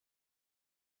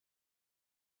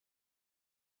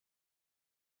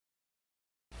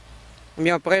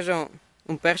Abbiamo preso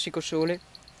un persico sole,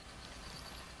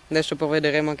 adesso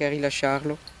provvederemo anche a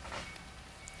rilasciarlo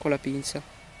con la pinza,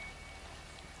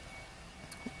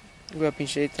 con la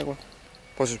pincetta qua.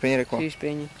 Posso spegnere qua? Sì,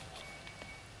 spegni.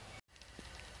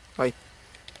 Vai.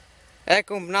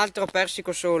 Ecco un altro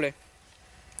persico sole,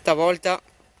 stavolta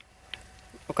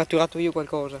ho catturato io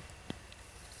qualcosa.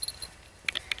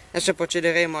 Adesso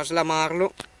procederemo a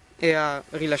slamarlo e a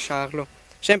rilasciarlo,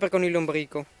 sempre con il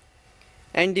lombrico.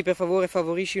 Andy, per favore,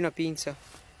 favorisci una pinza.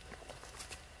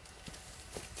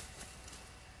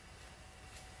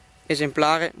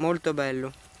 Esemplare molto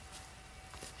bello.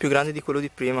 Più grande di quello di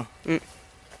prima. E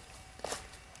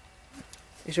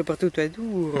soprattutto è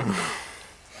duro.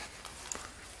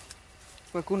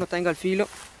 Qualcuno tenga il filo.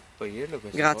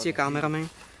 Grazie, cameraman.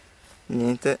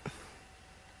 Niente.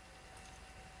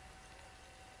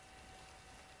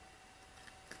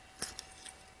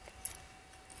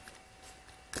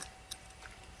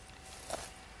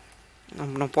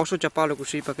 Non posso ciapparlo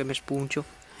così perché mi spuncio.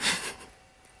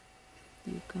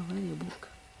 Dio, cavolo di bocca.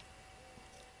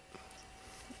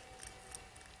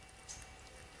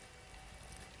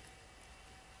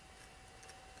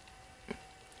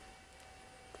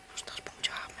 Non sta a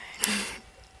spunciarmi.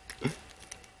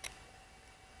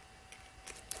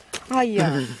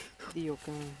 Aia! Dio,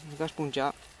 che mi sta a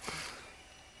spunciare.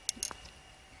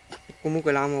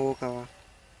 Comunque l'amo bocca va.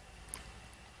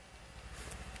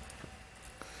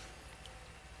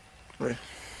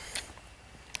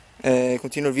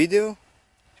 Continuo il video.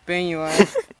 Spegno,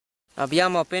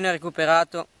 Abbiamo appena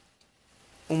recuperato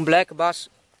un black bass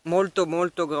molto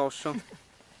molto grosso.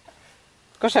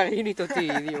 Cosa ridi,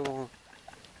 TUTTI? Dio.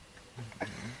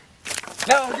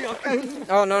 No, Dio.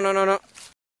 Oh, no, no, no, no.